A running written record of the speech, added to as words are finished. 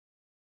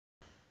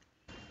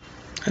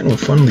And we're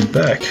finally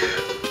back.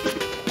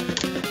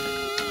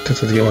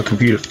 Because I had to get my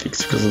computer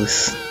fixed because of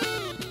this.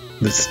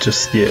 This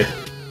just, yeah.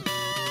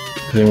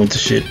 Everything went to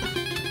shit.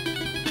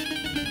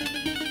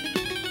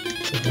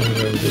 So I'm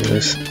going to do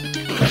this.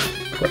 Ah,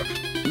 crap.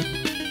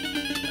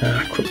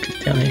 Ah, crap, get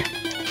down here.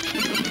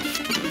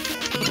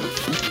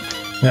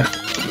 Yeah.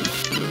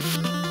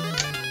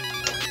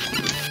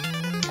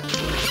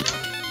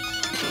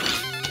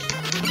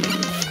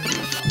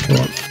 Come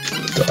on.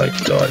 Die,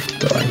 die,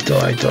 die,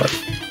 die, die.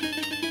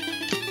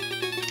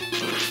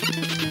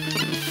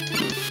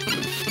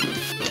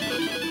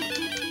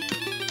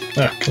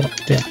 Ah, come on,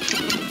 down.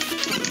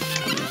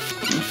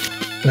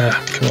 Ah,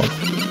 come on.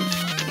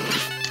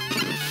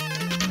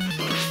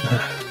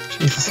 Ah,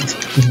 Jesus,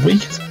 he's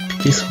weak as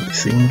piss with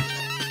this thing.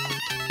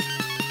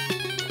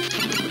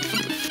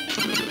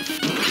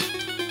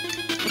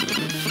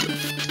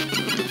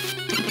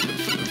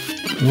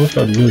 What if I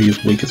really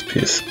is weak as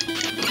piss?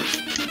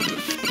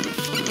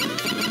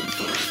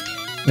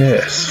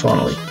 Yes,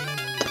 finally.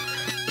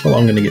 Well,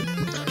 I'm gonna get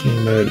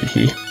murdered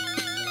here.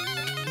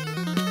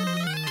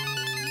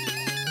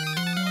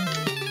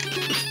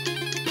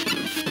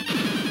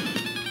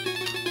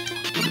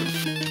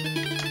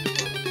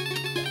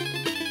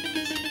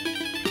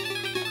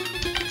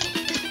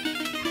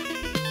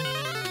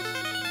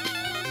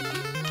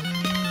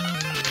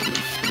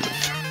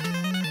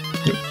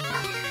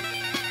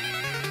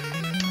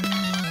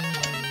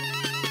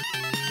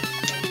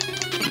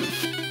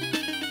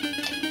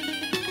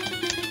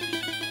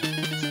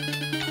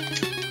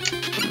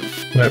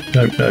 Nope,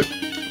 nope, nope.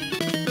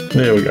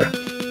 There we go.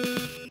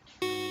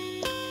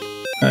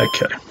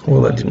 Okay,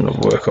 well that didn't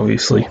work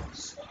obviously.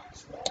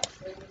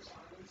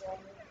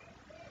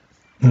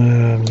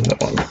 That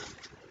one.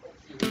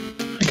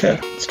 Okay,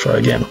 let's try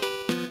again.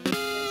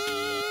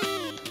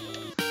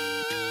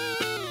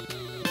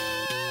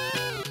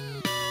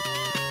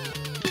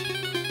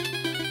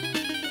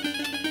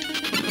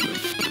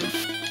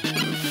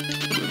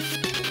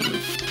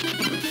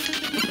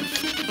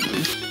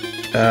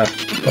 Ah,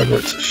 bugger,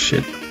 it's a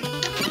shit.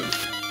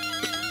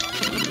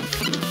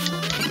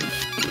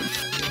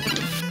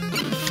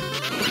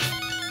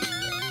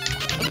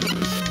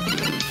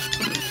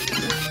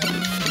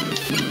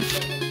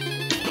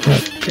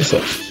 Piss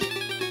off.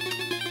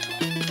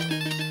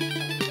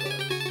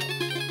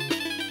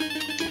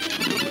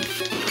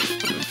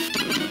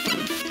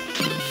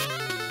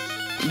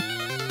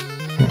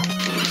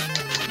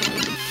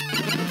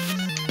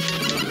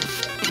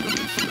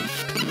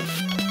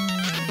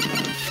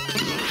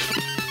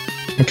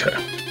 Okay.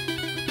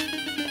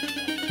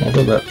 I've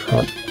got that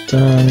part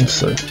done,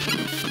 so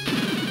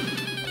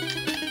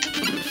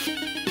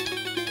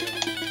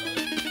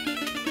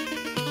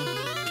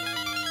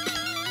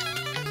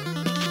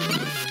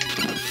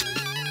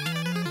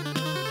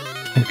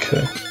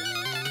okay.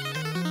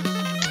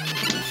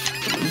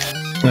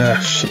 Ah,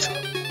 shit.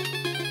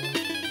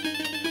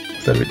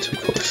 Was that a bit too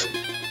close?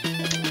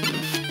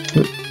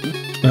 Oop.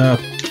 Ah,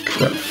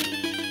 crap.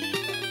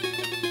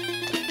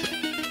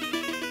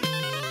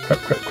 Crap,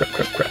 crap, crap,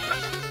 crap, crap.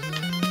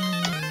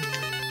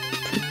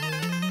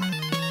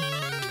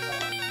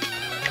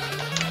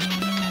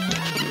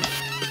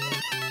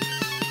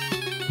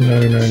 No,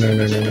 no, no,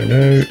 no, no, no,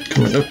 no.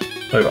 Come on, nope.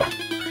 Over.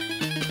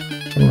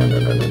 No, no,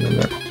 no, no, no,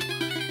 no.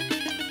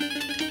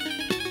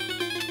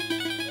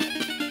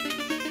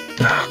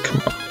 Ah,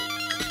 come on.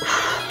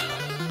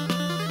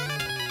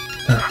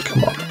 Ah,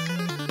 come on.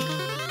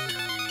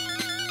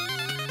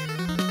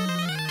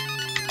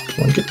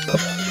 Come on, get the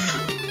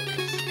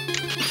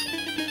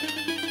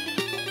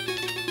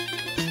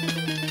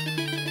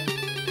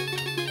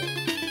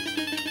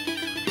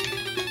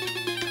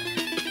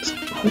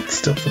hold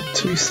still for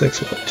 2 seconds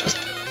while it just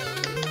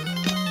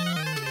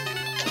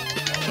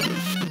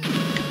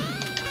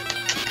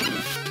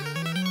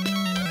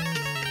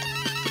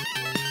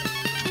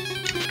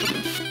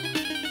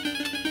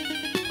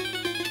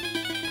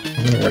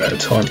I'm gonna run out of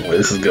time where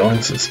this is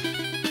going, so it's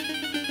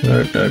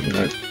nope, nope,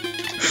 nope.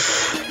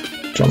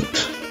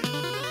 Jumped.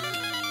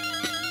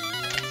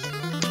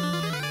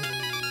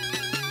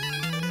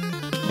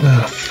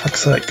 Ah,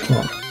 fuck's sake, come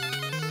on.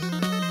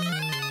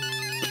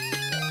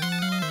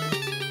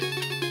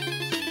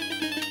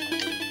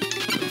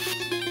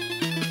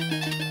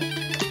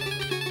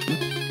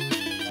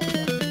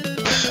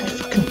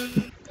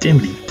 Fucking damn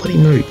it, he bloody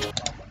moved.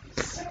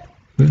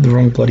 Moved the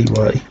wrong bloody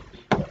way.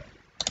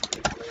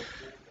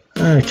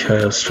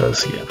 Okay, let's try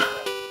this again.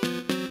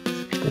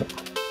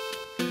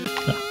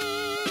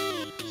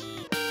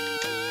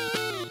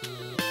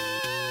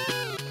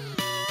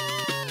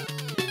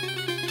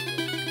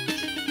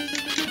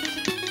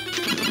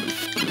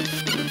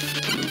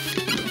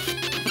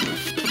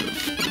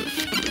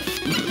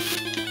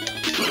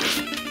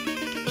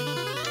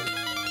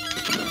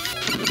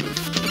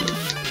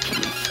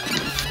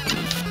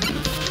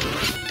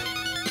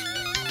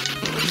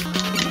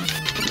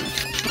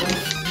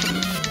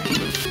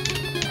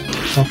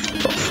 Oh,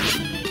 fuck off.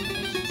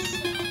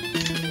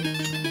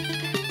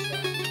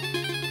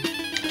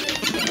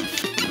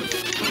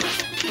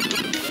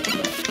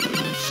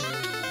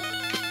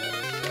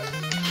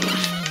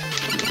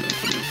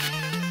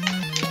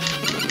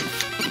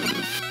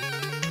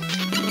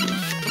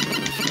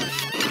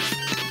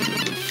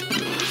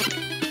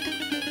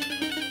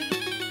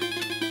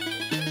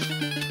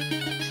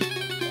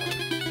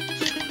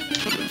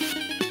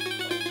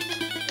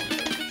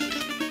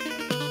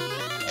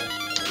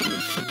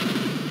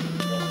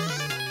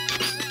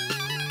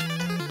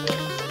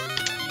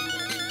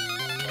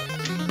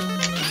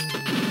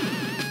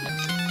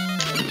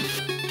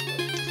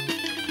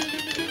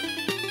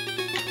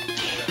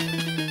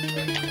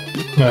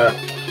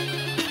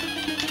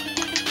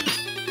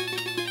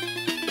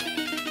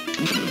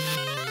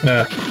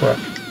 Ah, crap.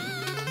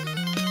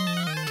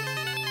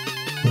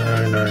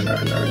 No, no, no,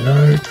 no,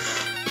 no.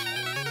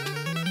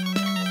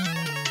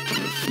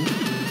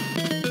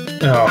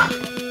 Ah.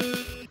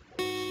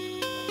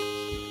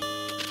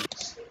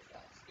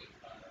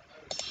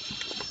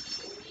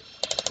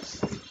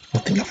 I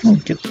think if I can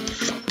get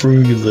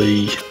through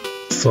the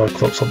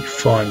Cyclops, I'll be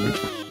fine.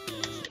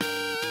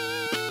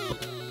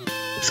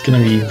 It's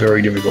going to be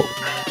very difficult.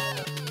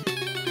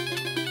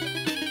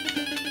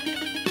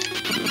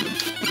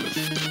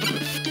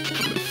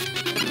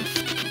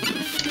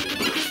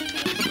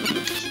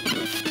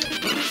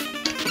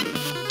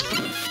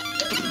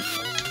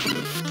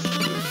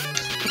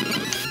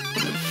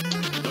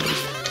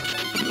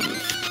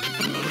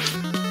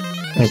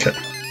 Okay.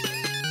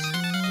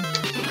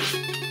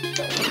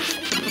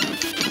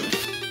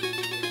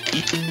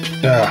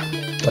 Ah,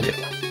 bloody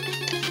hell.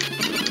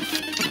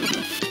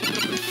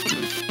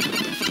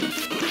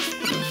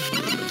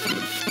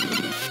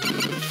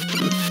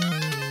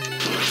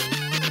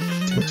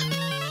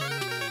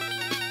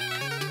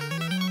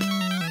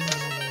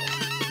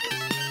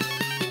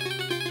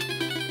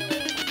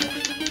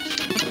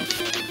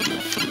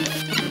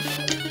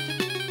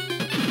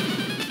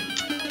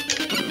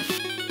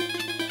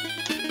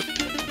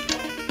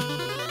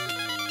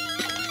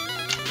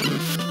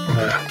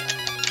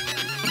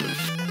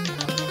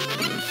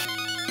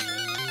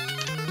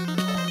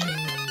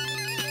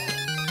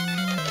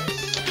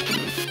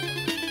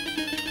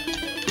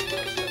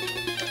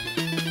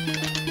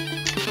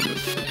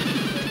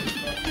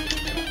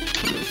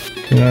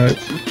 No.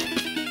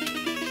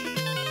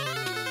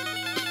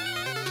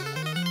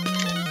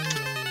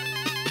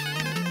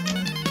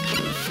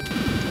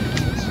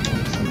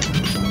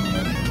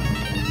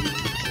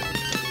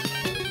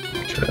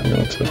 Okay, I'm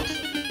going to.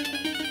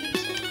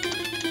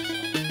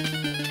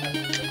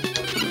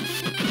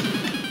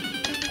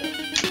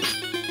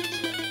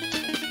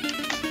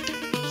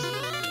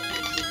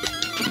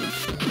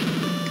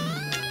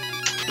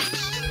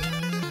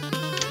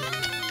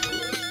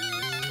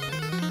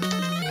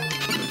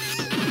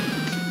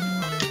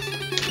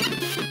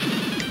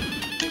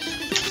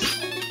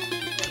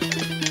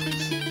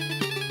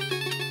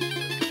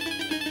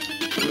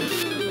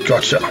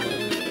 Gotcha.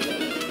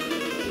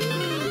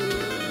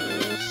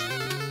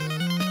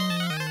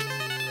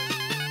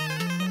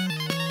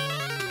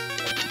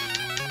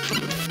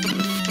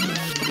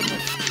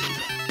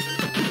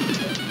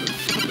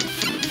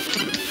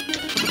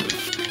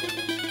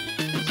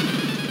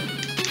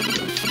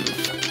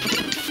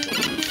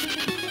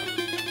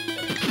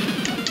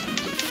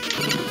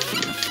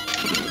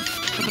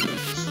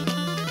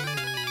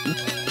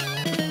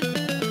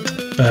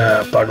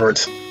 Bugger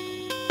it.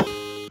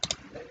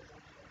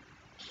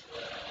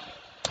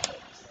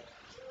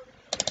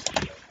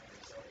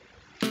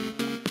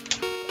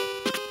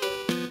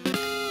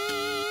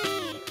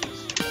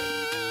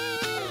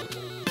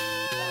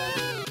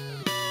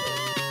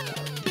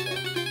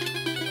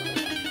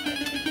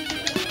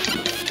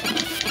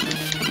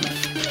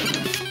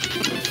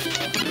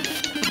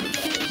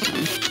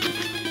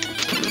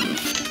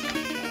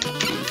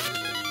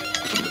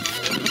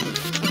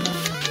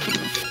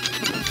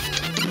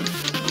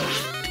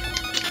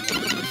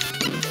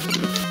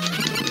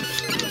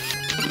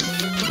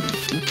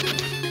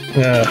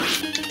 Yeah,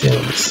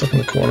 damn, I'm stuck in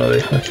the corner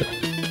there. Okay.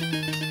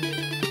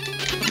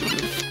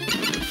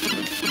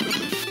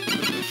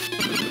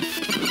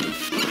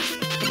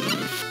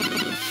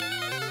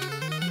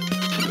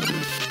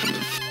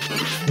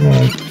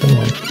 Come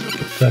on,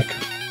 get back.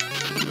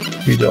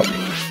 You die.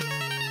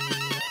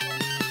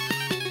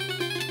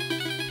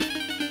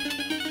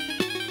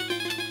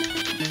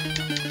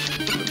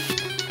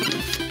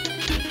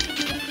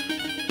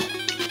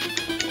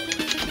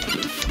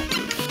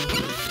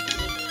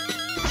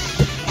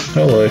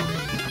 Hello.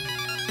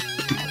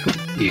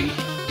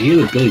 Yeah, do you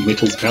hear that Billy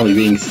Mitchell's apparently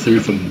being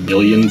sued for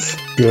millions?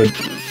 Good.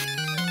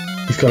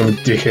 He's kind of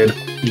a dickhead.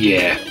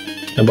 Yeah.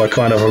 And by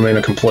kind of, I mean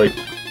a complete.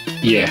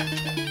 Yeah.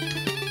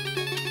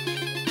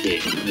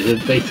 Yeah,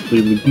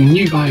 basically the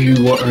new guy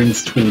who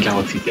owns Twin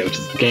Galaxies there, which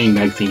is the game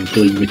magazine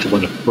Billy Mitchell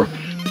and a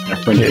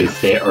friend of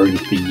his there owned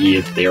for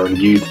years there and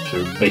used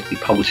to basically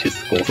publish his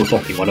scores or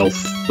something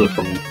else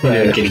from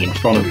getting in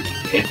front of him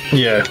there.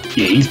 Yeah.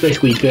 Yeah, he's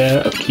basically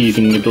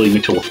accusing Billy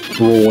Mitchell of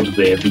fraud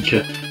there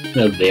because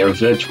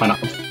they're trying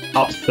to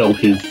upsell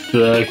his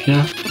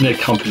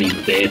company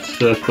there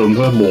for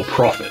more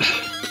profit.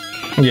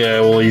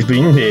 Yeah, well, he's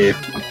been here.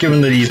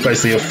 Given that he's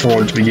basically a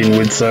fraud to begin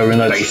with, so I mean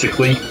that's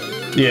basically.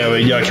 Yeah,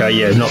 well, okay,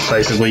 yeah, not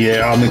basically,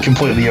 yeah. I mean,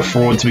 completely a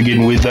fraud to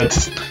begin with.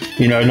 That's,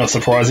 not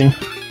surprising.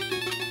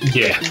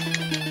 Yeah.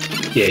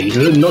 Yeah, he's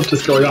not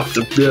just going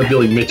after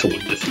Billy Mitchell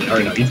with this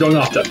there, he's going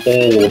after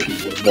all of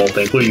people involved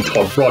there, including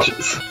Todd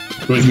Rogers,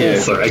 who is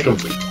also a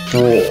complete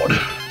fraud.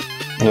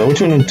 Yeah,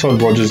 which one did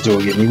Todd Rogers do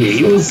again?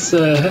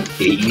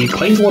 He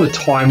claims a lot of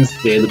times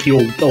there that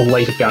people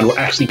later found were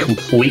actually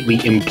completely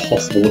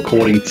impossible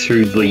according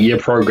to the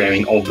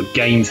programming of the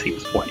games he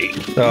was playing.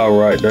 Oh,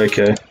 right,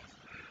 okay.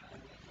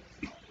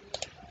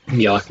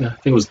 Yeah, I think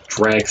it was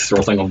Dragster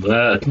or something on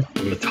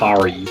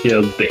Atari.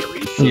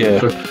 Yeah,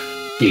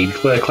 he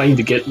claimed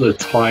to get the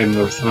time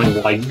of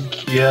something like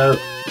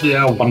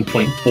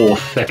 1.4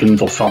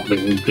 seconds or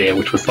something there,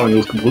 which was something that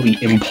was completely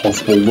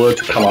impossible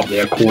to come up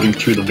there according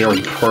to the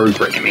very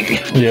programming.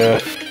 Yeah.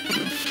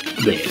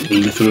 There, he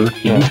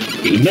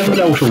never been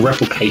able to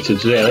replicate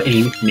it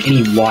in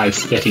any live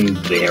setting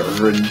there,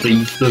 and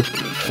a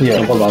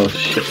lot of other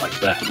shit like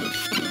that.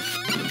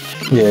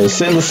 Yeah,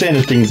 the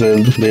standard things are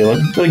there,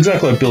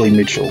 exactly like Billy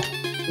Mitchell.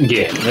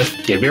 Yeah,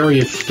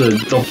 various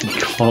Donkey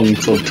Kong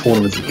sort of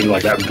tournaments and things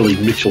like that with Billy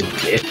Mitchell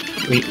there.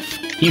 I mean,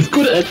 he's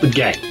good at the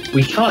game.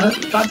 We can't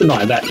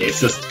deny that. It's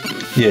just...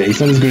 Yeah, he's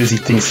not as good as he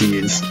thinks he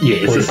is. Yeah,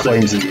 it's just... He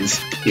claims he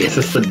is. Yeah, it's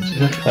just that...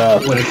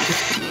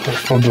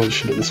 I'm doing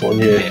shit at this one,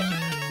 yeah.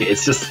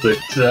 It's just that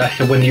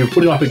when you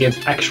put him up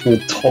against actual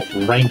top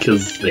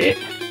rankers there,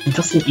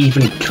 he's not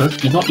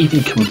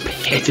even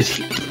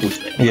competitive with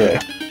them.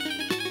 Yeah.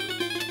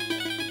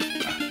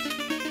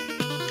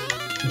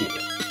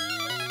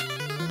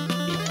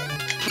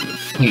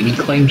 He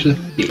claimed to...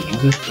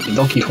 in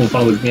Donkey Kong,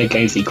 one of the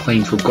games he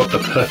claimed to have got the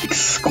perfect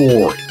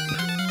score in.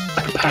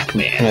 Like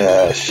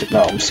Pac-Man. Shit,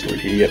 no, I'm screwed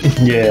here.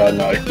 Yeah, I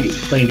know. He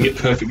claimed to get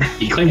perfect...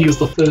 He claimed he was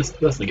the first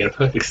person to get a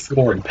perfect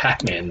score in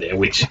Pac-Man there,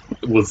 which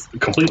was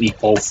completely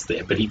false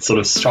there, but he sort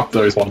of struck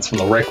those ones from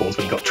the records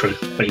when he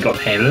got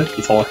handed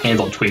his whole hands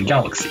on Twin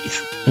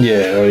Galaxies.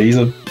 Yeah, he's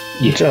a...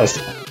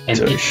 Just...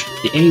 And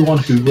anyone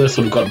who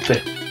sort of got...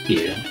 when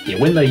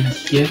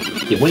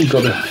he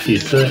got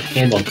his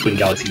hand on Twin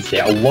Galaxies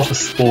there, a lot of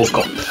scores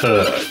got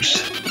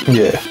purged.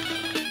 Yeah.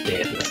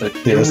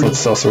 That's not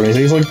sus or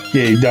anything. He's like,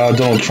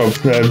 Donald Trump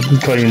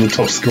claiming the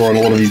top score on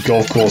a lot of his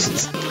golf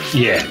courses.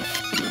 Yeah.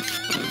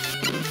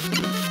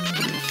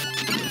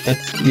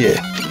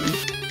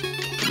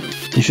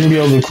 You shouldn't be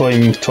able to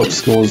claim top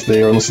scores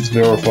there unless it's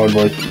verified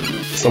by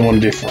someone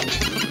different.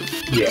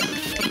 Yeah.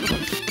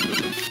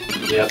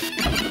 Yeah.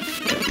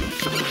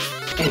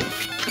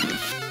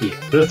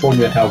 First one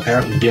about how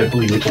apparently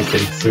Billy Mitchell's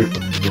getting sued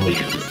for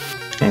millions.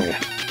 Yeah.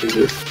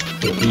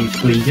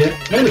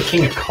 Remember the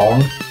King of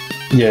Kong?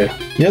 Yeah.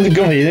 The other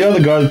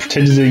guy that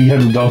pretended that he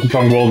had the Donkey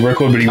Kong world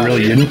record, but he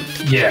really didn't?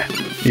 Yeah.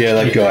 Yeah,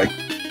 that guy.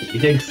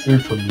 He's getting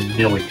sued for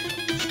millions.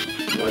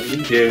 What did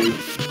he do?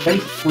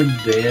 Basically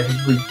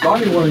the guy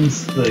who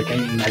owns the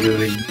gaming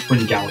magazine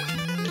Twin Galaxy.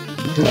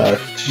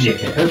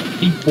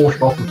 He bought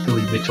it off of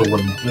Billy Mitchell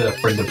and a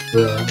friend of his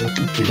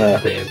there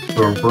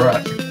for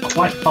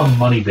quite some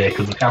money there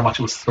because of how much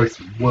it was supposed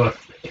to be worth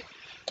there.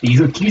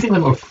 He's accusing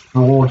them of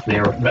fraud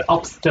there, they're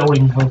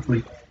upselling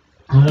hopefully.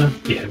 They're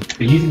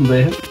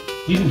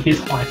using his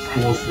high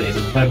scores there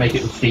to make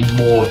it seem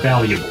more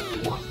valuable.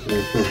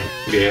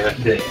 Yeah.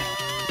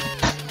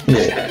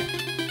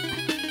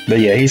 But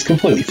he's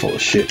completely full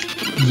of shit.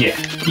 Yeah,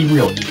 he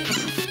really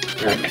is.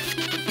 Okay.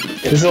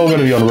 This is all going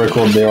to be on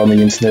record there on the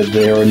internet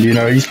there, and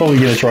he's probably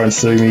going to try and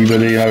sue me,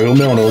 but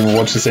no one will ever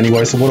watch this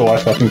anyway, so what do I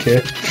fucking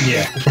care?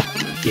 Yeah.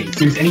 He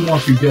sues anyone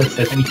who says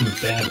anything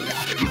bad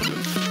about him.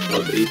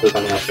 He says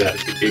something else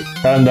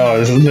bad, no,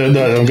 I'm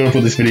going to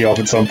put this video up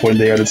at some point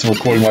there, and it's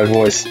recording my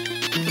voice.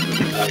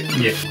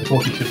 We're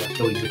talking shit about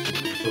Billy Mitchell,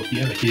 so if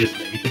he ever hears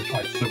me, he can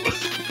try to sue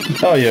us.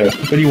 Oh yeah,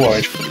 but he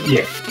won't.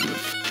 Yeah,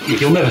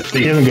 he'll never see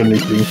it. He hasn't got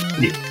anything.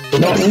 Yeah,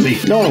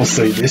 no one will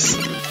see this.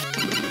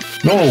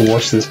 No one will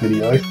watch this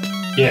video.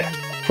 Yeah.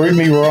 Prove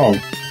me wrong.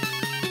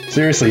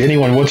 Seriously,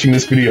 anyone watching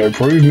this video,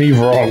 prove me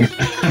wrong.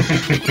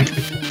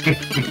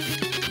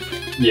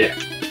 Yeah.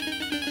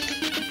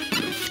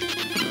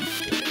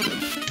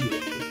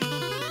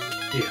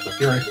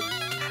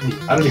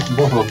 I don't even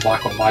bother with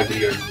Mike on my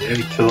videos there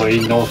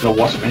because no one's going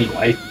to watch them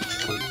anyway.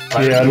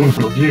 I do it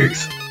for the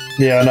views.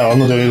 Yeah, I know, I'm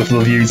not doing it for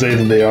the views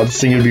either there. I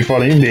just think it'd be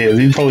funny.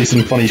 There's probably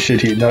some funny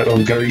shit here. No,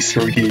 I'm going to be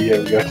screwed here. Yeah,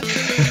 we go.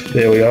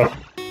 There we are.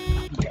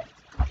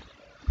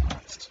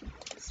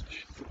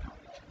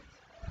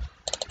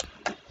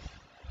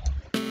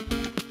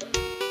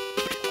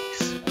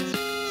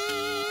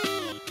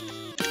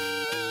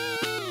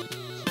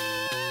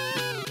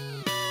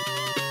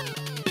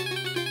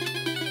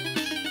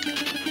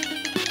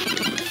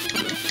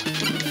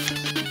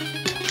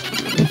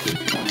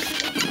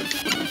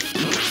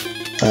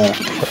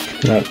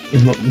 No,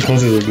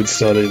 this is a good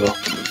start either.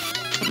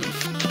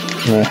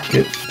 Nah,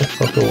 get the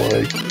fuck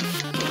away.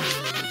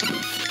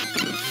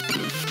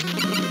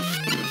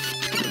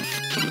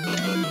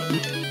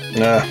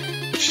 Nah,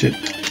 shit.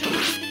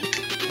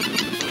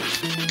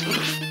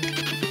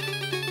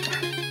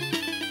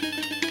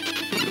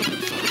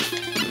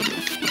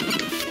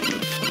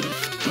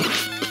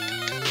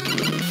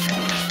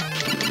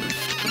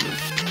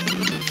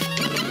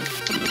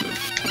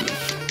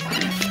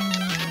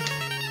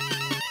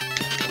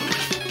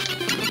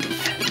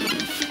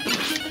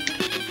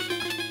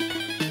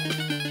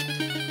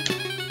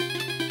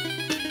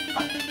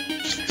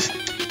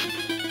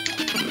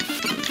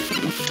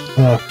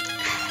 Oh,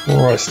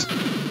 Christ.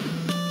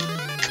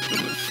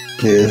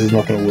 Yeah, this is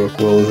not going to work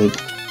well, is it?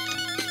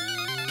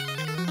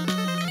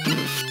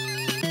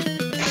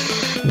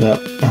 No.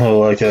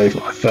 Oh, okay,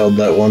 I failed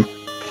that one.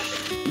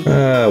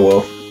 Ah,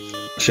 well.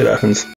 Shit happens.